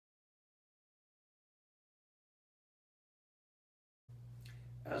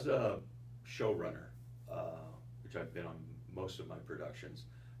As a showrunner, which I've been on most of my productions,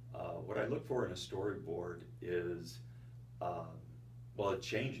 what I look for in a storyboard is, well, it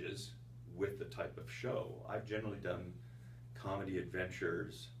changes with the type of show. I've generally done comedy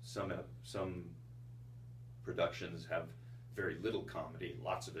adventures. Some productions have very little comedy,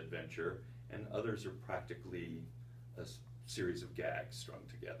 lots of adventure, and others are practically a series of gags strung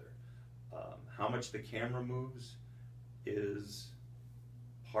together. How much the camera moves is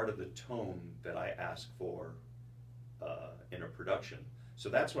part of the tone that I ask for in a production. So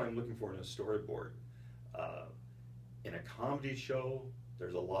that's what I'm looking for in a storyboard. In a comedy show,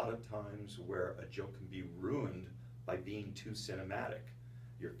 there's a lot of times where a joke can be ruined by being too cinematic.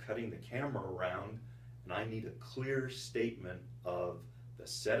 You're cutting the camera around, and I need a clear statement of the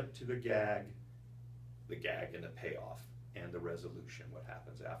setup to the gag and the payoff, and the resolution, what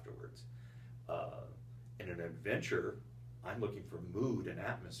happens afterwards. In an adventure, I'm looking for mood and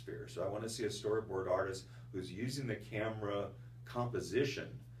atmosphere. So I want to see a storyboard artist who's using the camera composition.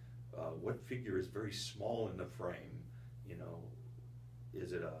 What figure is very small in the frame? You know,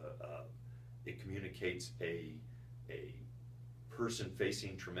 is it it communicates a person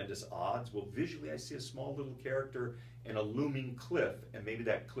facing tremendous odds? Well, visually I see a small little character and a looming cliff, and maybe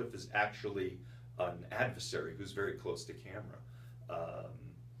that cliff is actually an adversary who's very close to camera.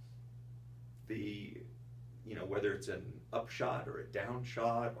 You know, whether it's an upshot or a down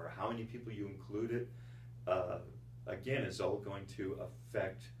shot or how many people you include it, again, is all going to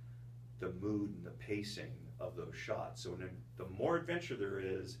affect the mood and the pacing of those shots. So the more adventure there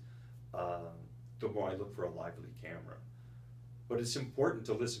is, the more I look for a lively camera. But it's important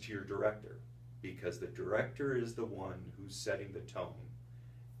to listen to your director, because the director is the one who's setting the tone.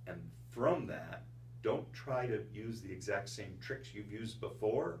 And from that, don't try to use the exact same tricks you've used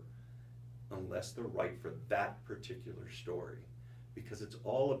before unless they're right for that particular story, because it's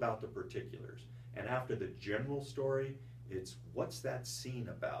all about the particulars. And after the general story, it's what's that scene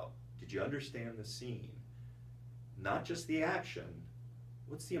about? Did you understand the scene? Not just the action,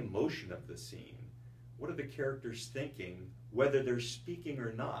 what's the emotion of the scene? What are the characters thinking, whether they're speaking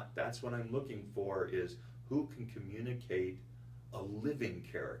or not? That's what I'm looking for, is who can communicate a living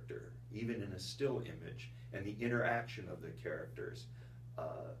character, even in a still image, and the interaction of the characters.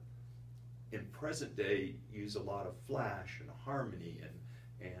 In present day, use a lot of flash and harmony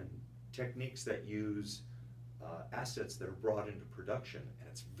and techniques that use assets that are brought into production. And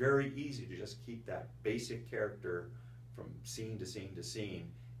it's very easy to just keep that basic character from scene to scene to scene,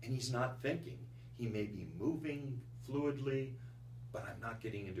 and he's not thinking. He may be moving fluidly, but I'm not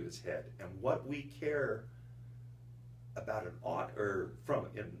getting into his head. And what we care about from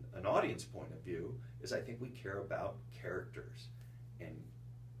an audience point of view is, I think we care about characters. And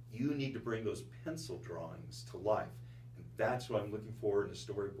you need to bring those pencil drawings to life. And that's what I'm looking for in a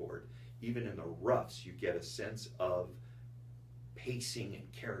storyboard. Even in the roughs, you get a sense of pacing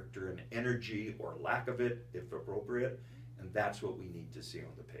and character and energy, or lack of it, if appropriate. And that's what we need to see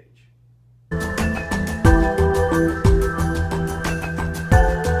on the page.